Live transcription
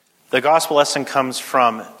The gospel lesson comes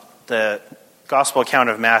from the gospel account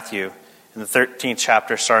of Matthew in the 13th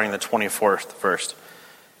chapter, starting the 24th verse.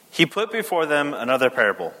 He put before them another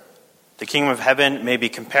parable. The kingdom of heaven may be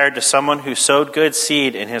compared to someone who sowed good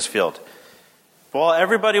seed in his field. But while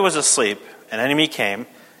everybody was asleep, an enemy came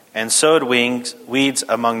and sowed weeds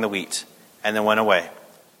among the wheat, and then went away.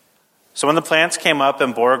 So when the plants came up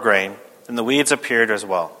and bore grain, then the weeds appeared as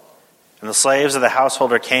well. And the slaves of the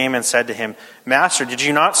householder came and said to him, "Master, did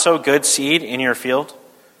you not sow good seed in your field?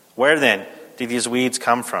 Where then did these weeds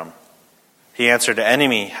come from?" He answered, "The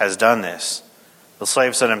enemy has done this." The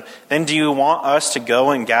slave said to him, "Then do you want us to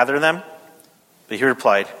go and gather them?" But he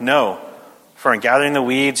replied, "No, for in gathering the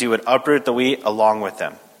weeds you would uproot the wheat along with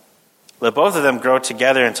them. Let both of them grow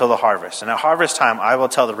together until the harvest. And at harvest time I will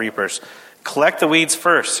tell the reapers, collect the weeds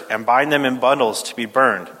first and bind them in bundles to be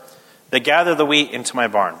burned, but gather the wheat into my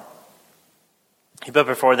barn." He put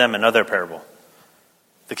before them another parable.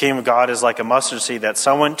 The kingdom of God is like a mustard seed that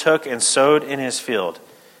someone took and sowed in his field.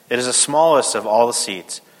 It is the smallest of all the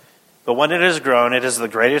seeds. But when it is grown, it is the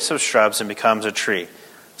greatest of shrubs and becomes a tree.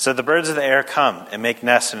 So the birds of the air come and make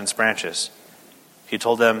nests in its branches. He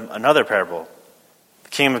told them another parable.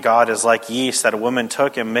 The kingdom of God is like yeast that a woman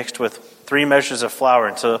took and mixed with 3 measures of flour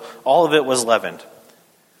until all of it was leavened.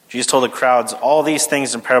 Jesus told the crowds all these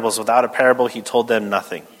things in parables. Without a parable, he told them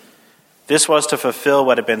nothing. This was to fulfill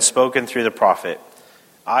what had been spoken through the prophet.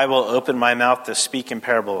 "I will open my mouth to speak in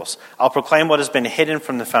parables. I'll proclaim what has been hidden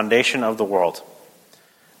from the foundation of the world."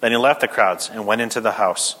 Then he left the crowds and went into the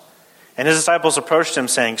house. And his disciples approached him,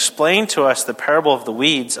 saying, "Explain to us the parable of the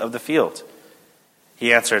weeds of the field."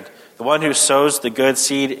 He answered, "The one who sows the good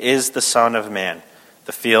seed is the Son of Man.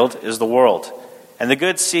 The field is the world. And the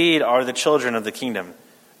good seed are the children of the kingdom.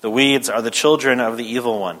 The weeds are the children of the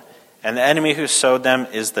evil one. And the enemy who sowed them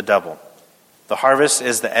is the devil. The harvest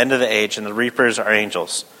is the end of the age, and the reapers are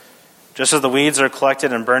angels. Just as the weeds are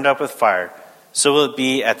collected and burned up with fire, so will it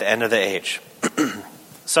be at the end of the age. The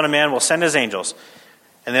Son of Man will send his angels,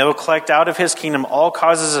 and they will collect out of his kingdom all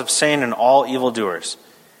causes of sin and all evildoers,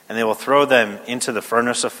 and they will throw them into the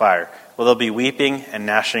furnace of fire, where there will be weeping and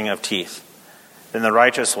gnashing of teeth. Then the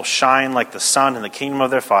righteous will shine like the sun in the kingdom of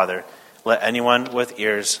their Father. Let anyone with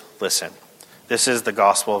ears listen." This is the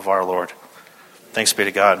gospel of our Lord. Thanks be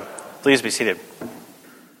to God. Please be seated.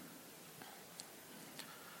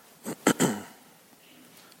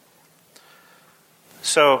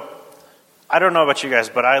 So, I don't know about you guys,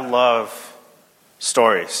 but I love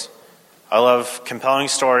stories. I love compelling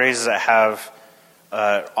stories that have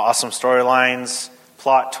awesome storylines,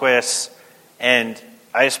 plot twists, and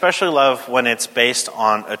I especially love when it's based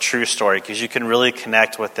on a true story because you can really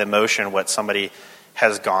connect with the emotion, what somebody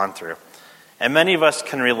has gone through. And many of us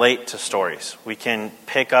can relate to stories. We can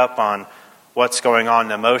pick up on what's going on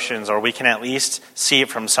in emotions, or we can at least see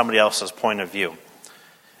it from somebody else's point of view.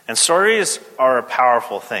 And stories are a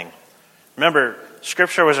powerful thing. Remember,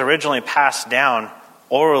 Scripture was originally passed down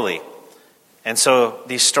orally. And so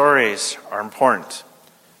these stories are important.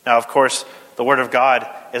 Now, of course, the Word of God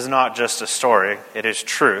is not just a story. It is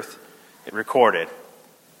truth. It recorded.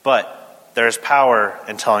 But there's power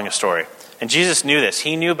in telling a story. And Jesus knew this.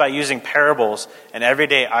 He knew by using parables and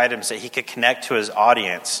everyday items that he could connect to his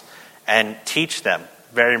audience and teach them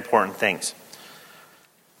very important things.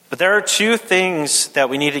 But there are 2 things that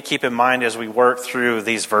we need to keep in mind as we work through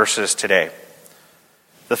these verses today.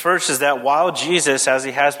 The first is that while Jesus, as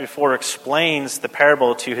he has before, explains the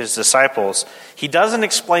parable to his disciples, he doesn't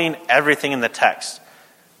explain everything in the text.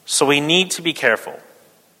 So we need to be careful.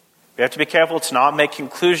 We have to be careful to not make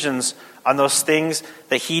conclusions on those things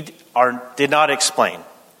that he did not explain,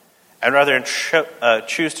 and rather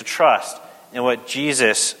choose to trust in what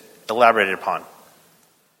Jesus elaborated upon.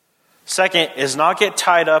 Second is not get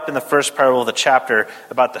tied up in the first parable of the chapter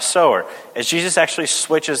about the sower, as Jesus actually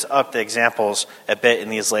switches up the examples a bit in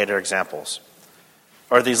these later examples,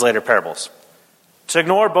 or these later parables. To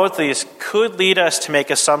ignore both of these could lead us to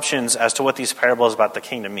make assumptions as to what these parables about the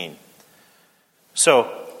kingdom mean. So,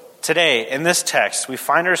 today, in this text, we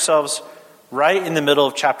find ourselves right in the middle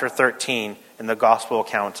of chapter 13 in the gospel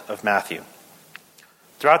account of Matthew.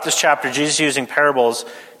 Throughout this chapter, Jesus is using parables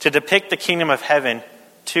to depict the kingdom of heaven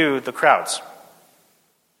to the crowds.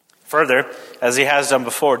 Further, as he has done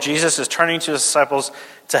before, Jesus is turning to his disciples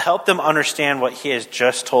to help them understand what he has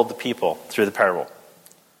just told the people through the parable.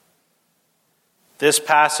 This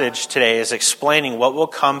passage today is explaining what will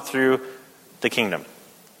come through the kingdom.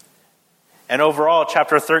 And overall,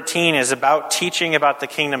 chapter 13 is about teaching about the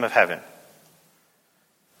kingdom of heaven.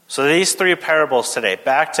 So these 3 parables today,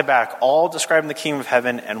 back to back, all describing the kingdom of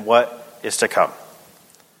heaven and what is to come.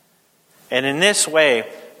 And in this way,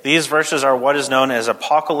 these verses are what is known as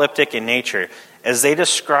apocalyptic in nature, as they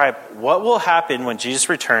describe what will happen when Jesus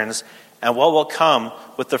returns and what will come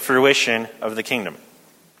with the fruition of the kingdom.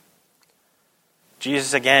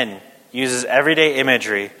 Jesus, again, uses everyday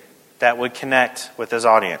imagery that would connect with his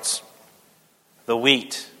audience. The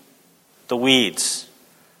wheat, the weeds,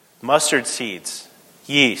 mustard seeds,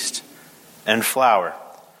 yeast, and flour.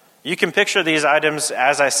 You can picture these items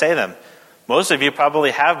as I say them. Most of you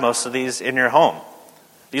probably have most of these in your home.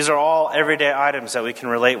 These are all everyday items that we can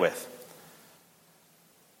relate with.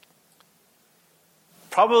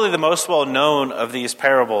 Probably the most well-known of these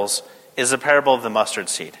parables is the parable of the mustard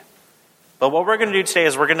seed. But what we're going to do today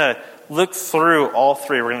is we're going to look through all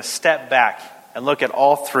three. We're going to step back and look at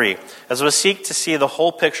all three as we seek to see the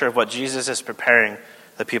whole picture of what Jesus is preparing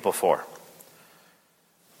the people for.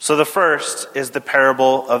 So the first is the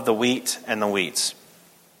parable of the wheat and the weeds.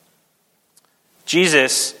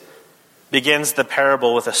 Jesus begins the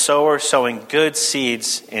parable with a sower sowing good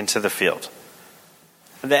seeds into the field.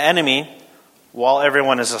 The enemy, while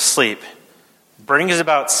everyone is asleep, brings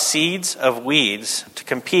about seeds of weeds to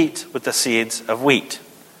compete with the seeds of wheat.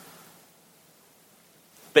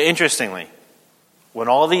 But interestingly, when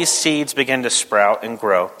all these seeds begin to sprout and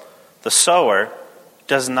grow, the sower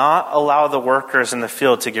does not allow the workers in the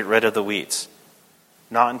field to get rid of the weeds,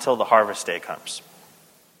 not until the harvest day comes.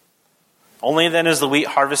 Only then is the wheat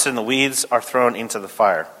harvested and the weeds are thrown into the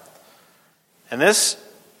fire. And this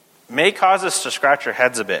may cause us to scratch our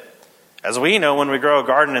heads a bit. As we know, when we grow a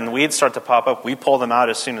garden and the weeds start to pop up, we pull them out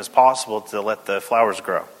as soon as possible to let the flowers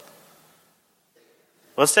grow.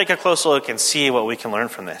 Let's take a closer look and see what we can learn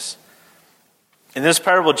from this. In this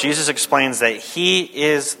parable, Jesus explains that he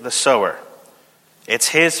is the sower. It's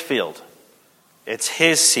his field. It's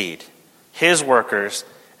his seed, his workers,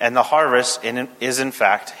 and the harvest is in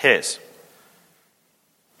fact his.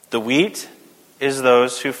 The wheat is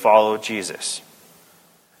those who follow Jesus.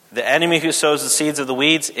 The enemy who sows the seeds of the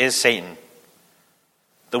weeds is Satan.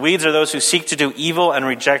 The weeds are those who seek to do evil and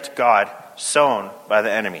reject God, sown by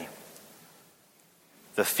the enemy.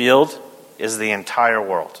 The field is the entire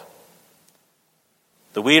world.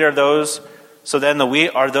 The wheat are those, so then the wheat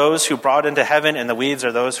are those who brought into heaven, and the weeds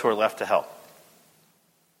are those who are left to hell.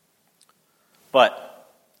 But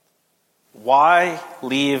why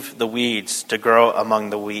leave the weeds to grow among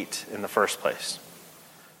the wheat in the first place?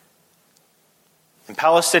 In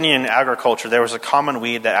Palestinian agriculture, there was a common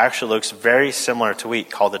weed that actually looks very similar to wheat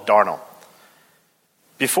called the darnel.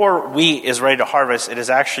 Before wheat is ready to harvest, it is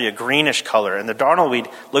actually a greenish color, and the darnel weed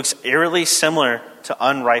looks eerily similar to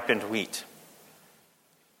unripened wheat.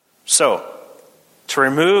 So, to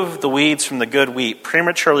remove the weeds from the good wheat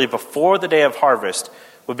prematurely before the day of harvest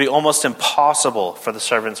would be almost impossible for the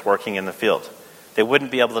servants working in the field. They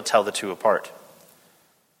wouldn't be able to tell the two apart.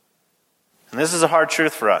 And this is a hard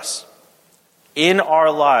truth for us. In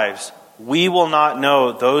our lives, we will not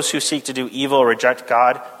know those who seek to do evil or reject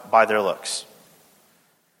God by their looks.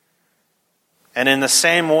 And in the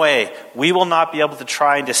same way, we will not be able to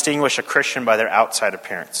try and distinguish a Christian by their outside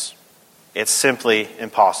appearance. It's simply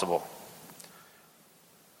impossible.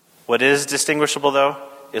 What is distinguishable, though,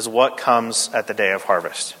 is what comes at the day of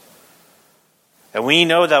harvest. And we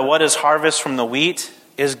know that what is harvest from the wheat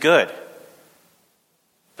is good.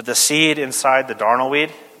 But the seed inside the darnel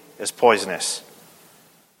weed is poisonous.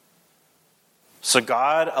 So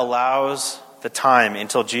God allows the time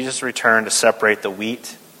until Jesus' return to separate the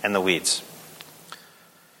wheat and the weeds.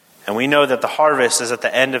 And we know that the harvest is at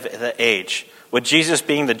the end of the age, with Jesus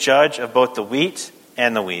being the judge of both the wheat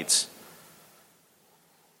and the weeds.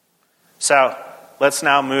 So, let's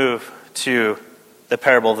now move to the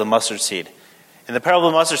parable of the mustard seed. In the parable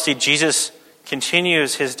of the mustard seed, Jesus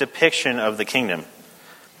continues his depiction of the kingdom.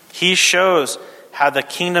 He shows how the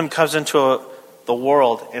kingdom comes into the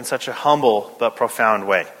world in such a humble but profound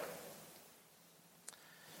way.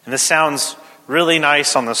 And this sounds really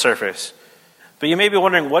nice on the surface. But you may be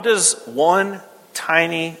wondering, what does one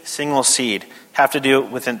tiny single seed have to do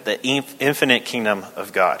with the infinite kingdom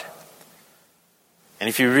of God? And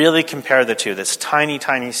if you really compare the two, this tiny,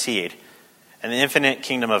 tiny seed and the infinite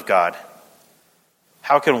kingdom of God,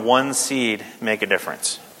 how can one seed make a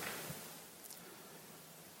difference?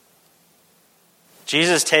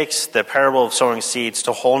 Jesus takes the parable of sowing seeds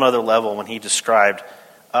to a whole nother level when he described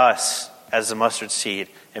us as the mustard seed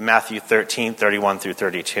in Matthew 13, 31 through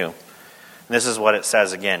 32. And this is what it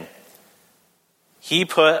says again. He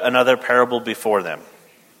put another parable before them,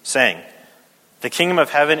 saying, "The kingdom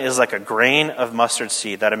of heaven is like a grain of mustard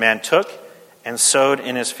seed that a man took and sowed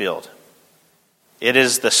in his field. It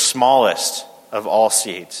is the smallest of all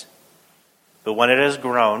seeds. But when it is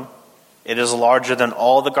grown, it is larger than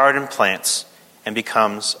all the garden plants and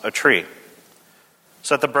becomes a tree,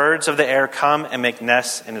 so that the birds of the air come and make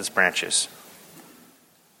nests in its branches.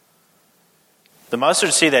 The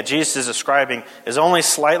mustard seed that Jesus is describing is only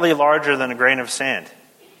slightly larger than a grain of sand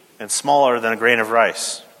and smaller than a grain of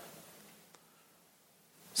rice.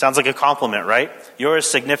 Sounds like a compliment, right? You're as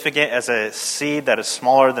significant as a seed that is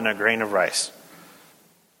smaller than a grain of rice.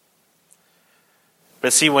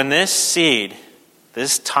 But see, when this seed,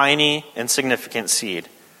 this tiny, insignificant seed,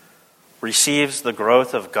 receives the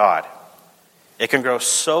growth of God, it can grow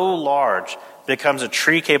so large, it becomes a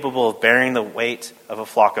tree capable of bearing the weight of a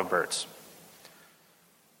flock of birds.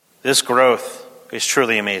 This growth is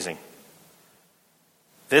truly amazing.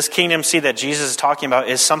 This kingdom seed that Jesus is talking about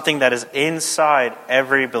is something that is inside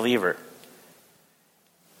every believer.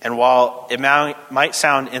 And while it might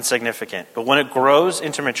sound insignificant, but when it grows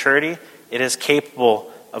into maturity, it is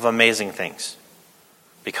capable of amazing things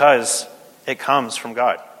because it comes from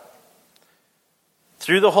God.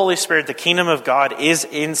 Through the Holy Spirit, the kingdom of God is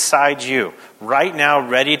inside you, right now,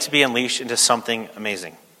 ready to be unleashed into something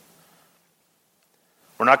amazing.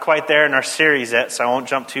 We're not quite there in our series yet, so I won't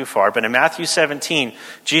jump too far. But in Matthew 17,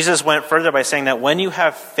 Jesus went further by saying that when you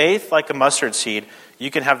have faith like a mustard seed,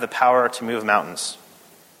 you can have the power to move mountains.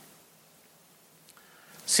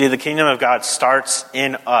 See, the kingdom of God starts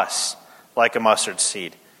in us like a mustard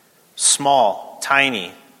seed. Small,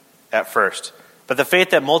 tiny at first. But the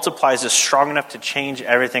faith that multiplies is strong enough to change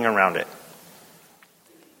everything around it.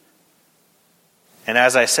 And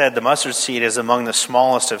as I said, the mustard seed is among the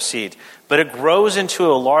smallest of seeds. But it grows into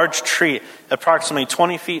a large tree, approximately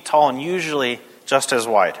 20 feet tall and usually just as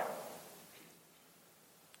wide.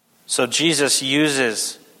 So Jesus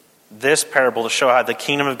uses this parable to show how the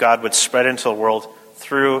kingdom of God would spread into the world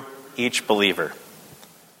through each believer.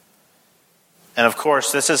 And of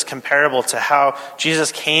course, this is comparable to how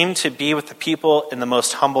Jesus came to be with the people in the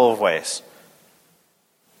most humble of ways.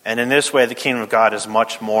 And in this way, the kingdom of God is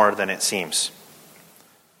much more than it seems.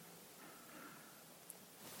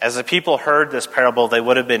 As the people heard this parable, they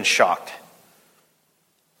would have been shocked.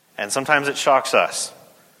 And sometimes it shocks us.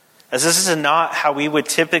 As this is not how we would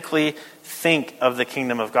typically think of the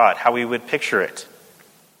kingdom of God, how we would picture it.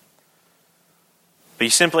 But you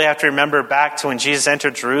simply have to remember back to when Jesus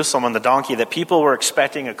entered Jerusalem on the donkey, that people were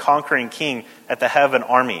expecting a conquering king at the head of an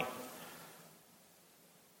army.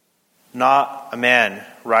 Not a man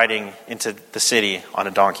riding into the city on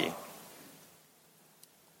a donkey.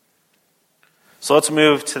 So let's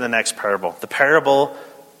move to the next parable, the parable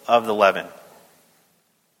of the leaven.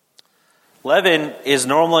 Leaven is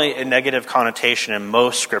normally a negative connotation in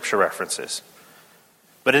most scripture references.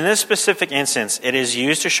 But in this specific instance, it is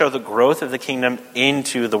used to show the growth of the kingdom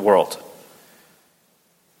into the world.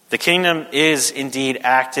 The kingdom is indeed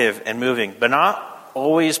active and moving, but not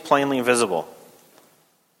always plainly visible.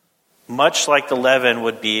 Much like the leaven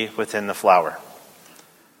would be within the flour.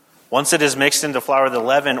 Once it is mixed into flour, the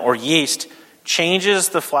leaven or yeast changes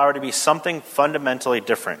the flour to be something fundamentally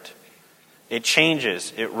different. It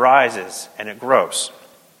changes, it rises, and it grows.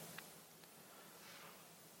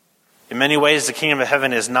 In many ways, the kingdom of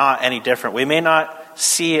heaven is not any different. We may not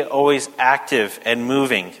see it always active and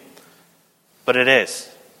moving, but it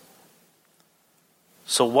is.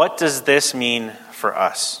 So what does this mean for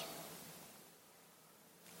us?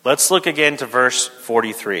 Let's look again to verse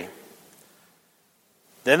 43.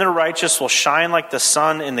 Then the righteous will shine like the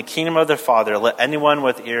sun in the kingdom of their Father. Let anyone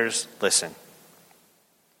with ears listen.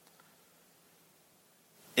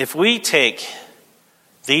 If we take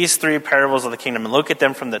these three parables of the kingdom and look at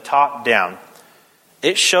them from the top down,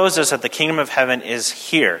 it shows us that the kingdom of heaven is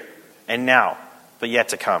here and now, but yet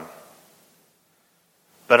to come.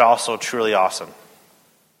 But also truly awesome.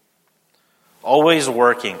 Always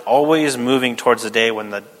working, always moving towards the day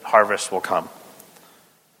when the harvest will come.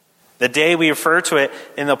 The day we refer to it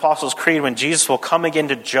in the Apostles' Creed when Jesus will come again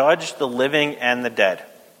to judge the living and the dead.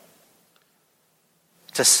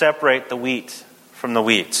 To separate the wheat from the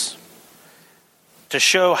weeds. To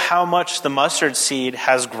show how much the mustard seed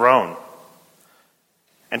has grown.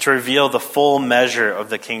 And to reveal the full measure of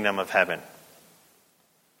the kingdom of heaven.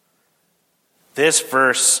 This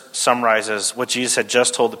verse summarizes what Jesus had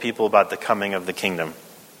just told the people about the coming of the kingdom.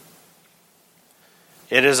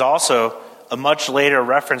 It is also a much later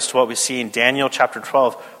reference to what we see in Daniel chapter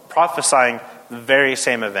 12, prophesying the very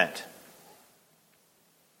same event.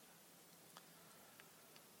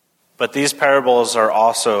 But these parables are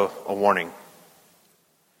also a warning.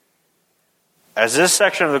 As this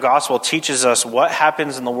section of the gospel teaches us what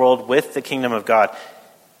happens in the world with the kingdom of God,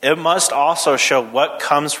 it must also show what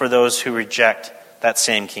comes for those who reject that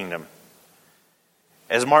same kingdom.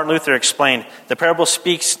 As Martin Luther explained, the parable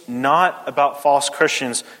speaks not about false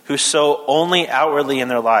Christians who sow only outwardly in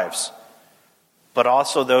their lives, but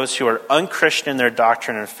also those who are unchristian in their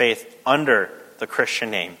doctrine and faith under the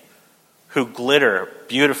Christian name, who glitter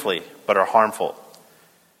beautifully but are harmful.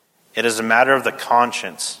 It is a matter of the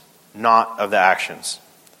conscience, not of the actions.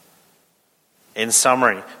 In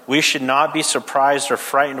summary, we should not be surprised or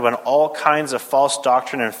frightened when all kinds of false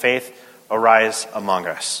doctrine and faith arise among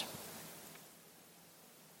us.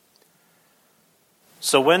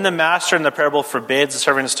 So when the master in the parable forbids the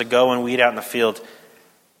servants to go and weed out in the field,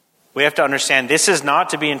 we have to understand this is not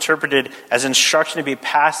to be interpreted as instruction to be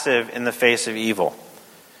passive in the face of evil.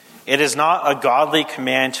 It is not a godly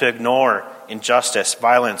command to ignore injustice,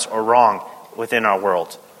 violence, or wrong within our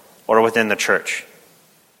world or within the church.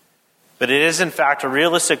 But it is in fact a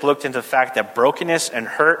realistic look into the fact that brokenness and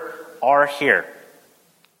hurt are here.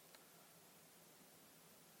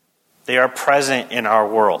 They are present in our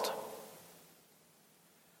world.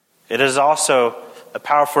 It is also a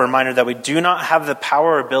powerful reminder that we do not have the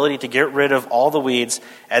power or ability to get rid of all the weeds,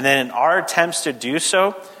 and then in our attempts to do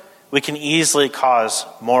so, we can easily cause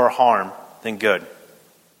more harm than good.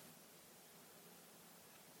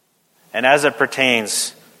 And as it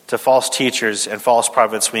pertains to false teachers and false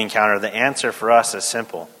prophets we encounter, the answer for us is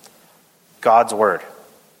simple. God's Word.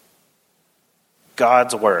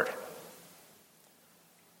 God's Word.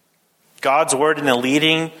 God's Word in the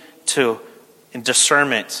leading to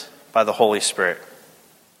discernment by the Holy Spirit.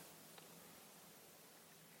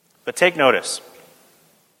 But take notice.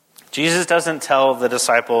 Jesus doesn't tell the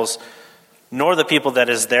disciples nor the people that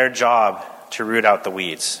it is their job to root out the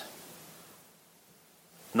weeds.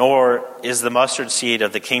 Nor is the mustard seed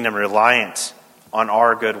of the kingdom reliant on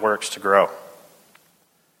our good works to grow.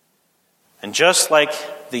 And just like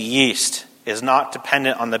the yeast is not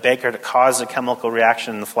dependent on the baker to cause a chemical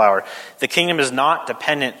reaction in the flour, the kingdom is not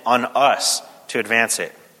dependent on us to advance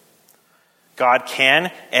it. God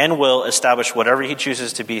can and will establish whatever he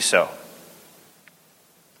chooses to be so.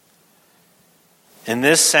 In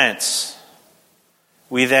this sense,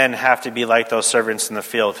 we then have to be like those servants in the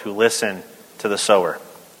field who listen to the sower.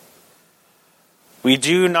 We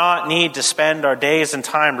do not need to spend our days and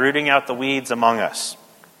time rooting out the weeds among us.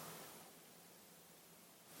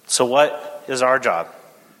 So what is our job?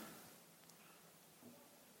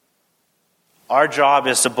 Our job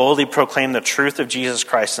is to boldly proclaim the truth of Jesus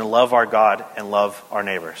Christ and love our God and love our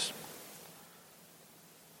neighbors.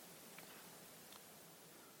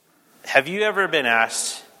 Have you ever been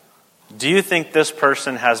asked, do you think this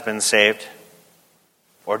person has been saved?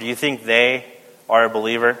 Or do you think they are a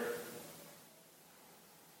believer?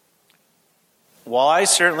 While I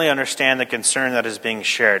certainly understand the concern that is being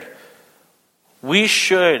shared, we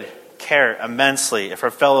should care immensely if our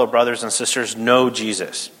fellow brothers and sisters know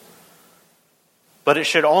Jesus. But it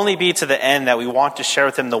should only be to the end that we want to share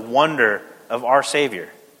with them the wonder of our Savior.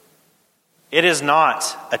 It is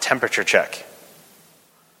not a temperature check.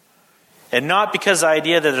 And not because the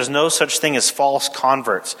idea that there's no such thing as false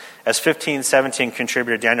converts, as 1517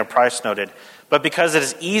 contributor Daniel Price noted, but because it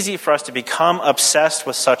is easy for us to become obsessed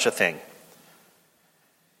with such a thing.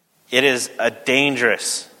 It is a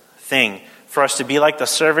dangerous thing for us to be like the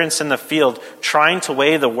servants in the field, trying to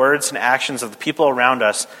weigh the words and actions of the people around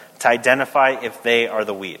us to identify if they are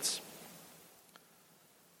the weeds.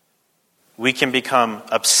 We can become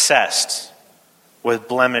obsessed with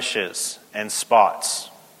blemishes and spots.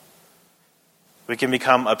 We can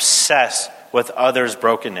become obsessed with others'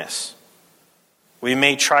 brokenness. We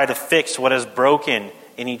may try to fix what is broken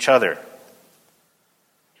in each other.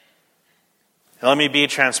 And let me be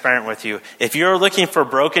transparent with you. If you're looking for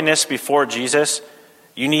brokenness before Jesus,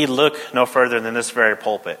 you need look no further than this very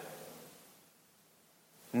pulpit.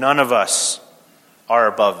 None of us are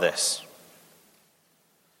above this.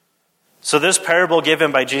 So this parable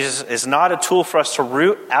given by Jesus is not a tool for us to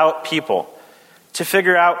root out people, to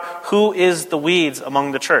figure out who is the weeds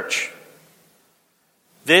among the church.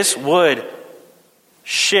 This would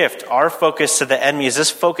shift our focus to the enemies.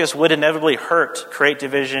 This focus would inevitably hurt, create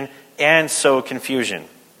division, and sow confusion.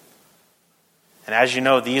 And as you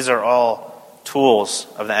know, these are all tools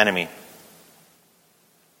of the enemy.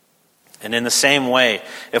 And in the same way,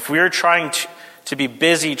 if we're trying to be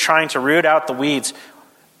busy trying to root out the weeds,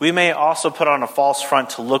 we may also put on a false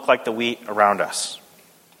front to look like the wheat around us.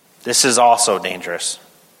 This is also dangerous.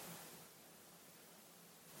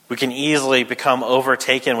 We can easily become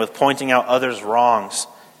overtaken with pointing out others' wrongs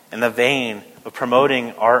in the vein of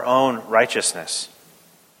promoting our own righteousness.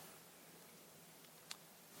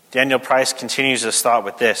 Daniel Price continues this thought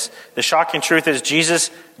with this. The shocking truth is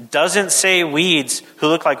Jesus doesn't say weeds who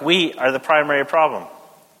look like wheat are the primary problem.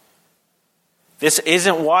 This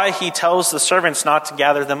isn't why he tells the servants not to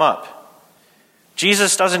gather them up.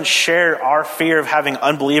 Jesus doesn't share our fear of having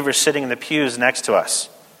unbelievers sitting in the pews next to us.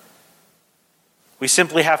 We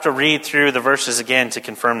simply have to read through the verses again to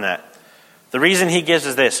confirm that. The reason he gives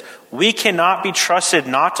is this: we cannot be trusted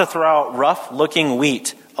not to throw out rough-looking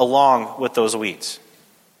wheat along with those weeds.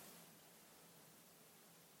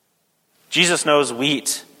 Jesus knows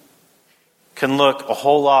wheat can look a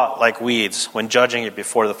whole lot like weeds when judging it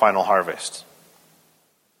before the final harvest.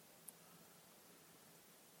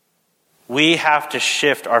 We have to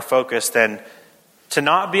shift our focus then to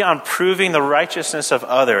not be on proving the righteousness of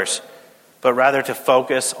others, but rather to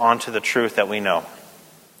focus onto the truth that we know.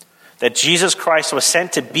 That Jesus Christ was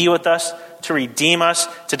sent to be with us, to redeem us,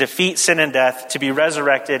 to defeat sin and death, to be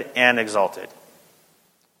resurrected and exalted.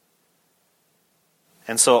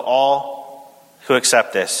 And so all who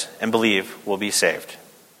accept this and believe will be saved.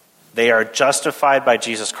 They are justified by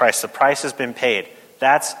Jesus Christ. The price has been paid.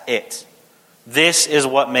 That's it. This is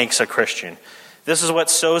what makes a Christian. This is what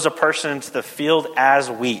sows a person into the field as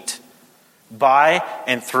wheat, by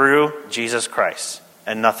and through Jesus Christ,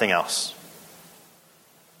 and nothing else.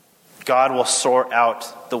 God will sort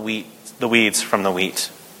out the weeds from the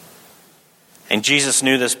wheat. And Jesus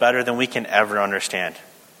knew this better than we can ever understand.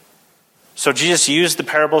 So Jesus used the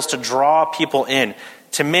parables to draw people in,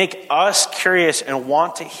 to make us curious and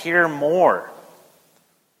want to hear more.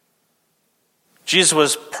 Jesus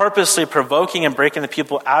was purposely provoking and breaking the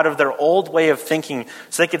people out of their old way of thinking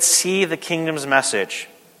so they could see the kingdom's message.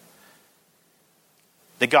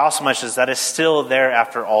 The gospel message that is still there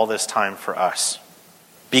after all this time for us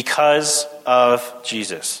because of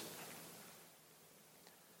Jesus.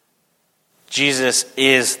 Jesus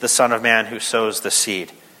is the Son of Man who sows the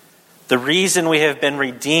seed. The reason we have been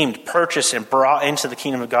redeemed, purchased, and brought into the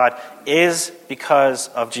kingdom of God is because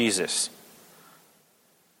of Jesus.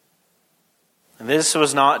 And this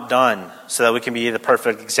was not done so that we can be the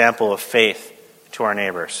perfect example of faith to our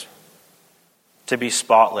neighbors. To be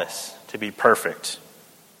spotless, to be perfect.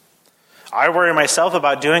 I worry myself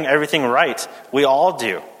about doing everything right. We all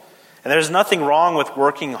do. And there's nothing wrong with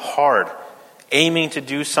working hard, aiming to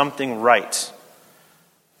do something right.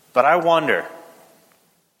 But I wonder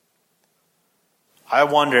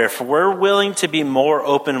if we're willing to be more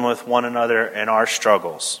open with one another in our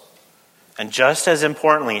struggles. And just as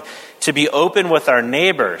importantly, to be open with our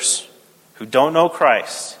neighbors who don't know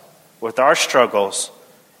Christ, with our struggles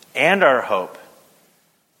and our hope.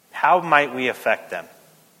 How might we affect them?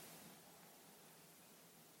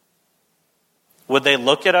 Would they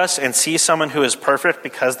look at us and see someone who is perfect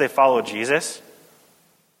because they follow Jesus?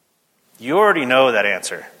 You already know that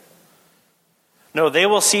answer. No, they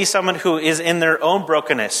will see someone who is in their own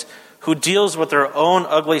brokenness, who deals with their own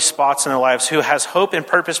ugly spots in their lives, who has hope and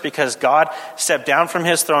purpose because God stepped down from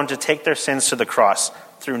his throne to take their sins to the cross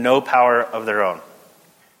through no power of their own.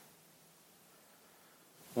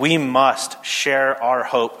 We must share our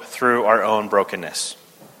hope through our own brokenness.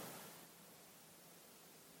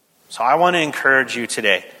 So I want to encourage you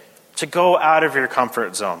today to go out of your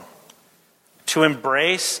comfort zone, to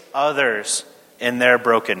embrace others in their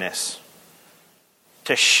brokenness,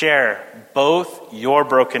 to share both your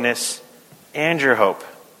brokenness and your hope.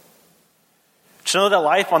 To know that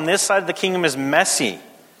life on this side of the kingdom is messy,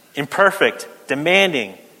 imperfect,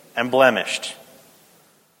 demanding, and blemished.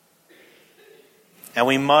 And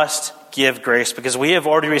we must give grace because we have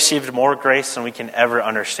already received more grace than we can ever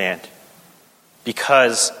understand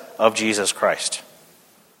because of Jesus Christ,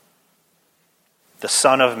 the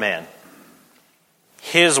Son of Man,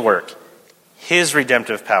 his work, his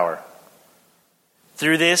redemptive power.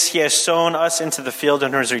 Through this, he has sown us into the field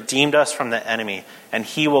and has redeemed us from the enemy, and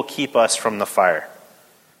he will keep us from the fire.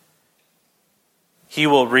 He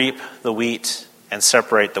will reap the wheat and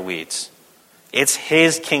separate the weeds. It's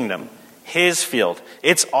his kingdom, his field.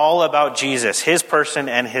 It's all about Jesus, his person,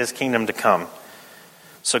 and his kingdom to come.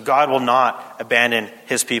 So God will not abandon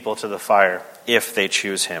his people to the fire if they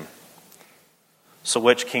choose him. So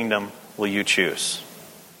which kingdom will you choose?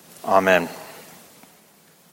 Amen.